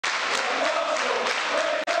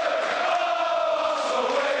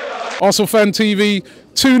Arsenal Fan TV,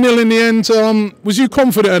 2-0 in the end. Was you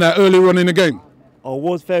confident in that earlier on in the game? I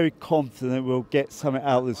was very confident we'll get something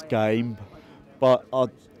out of this game, but I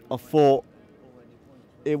thought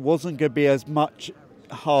it wasn't going to be as much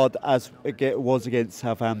hard as it was against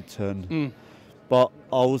Southampton. But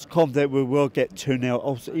I was confident we will get 2-0. I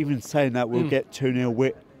was even saying that we'll get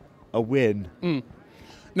 2-0 a win.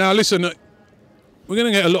 Now listen, we're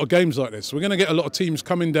going to get a lot of games like this. We're going to get a lot of teams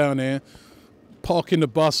coming down here, parking the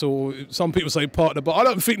bus, or some people say park the bus. I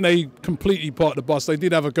don't think they completely parked the bus. They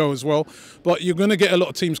did have a go as well. But you're going to get a lot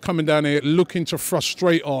of teams coming down here looking to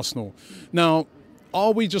frustrate Arsenal. Now,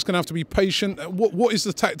 are we just going to have to be patient? What is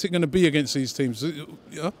the tactic going to be against these teams?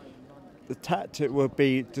 Yeah? The tactic will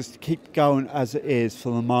be just to keep going as it is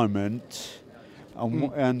for the moment.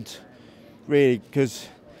 And really, because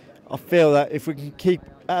I feel that if we can keep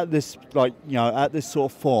at this, at this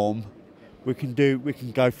sort of form, we can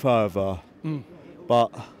go further. But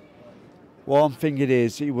what I'm thinking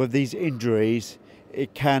is, with these injuries,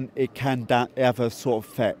 it can have a sort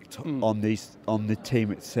of effect on the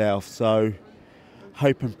team itself. So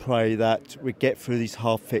hope and pray that we get through these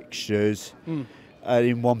hard fixtures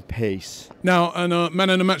in one piece. Now, and man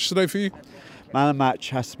of the match today for you? Man of the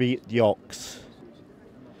match has to be the Ox,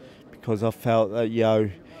 because I felt that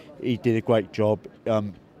he did a great job.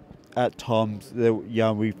 At times,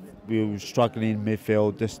 we were struggling in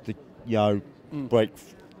midfield just to break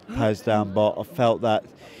players down, but I felt that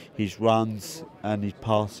his runs and his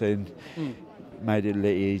passing made it a little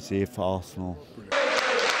easier for Arsenal.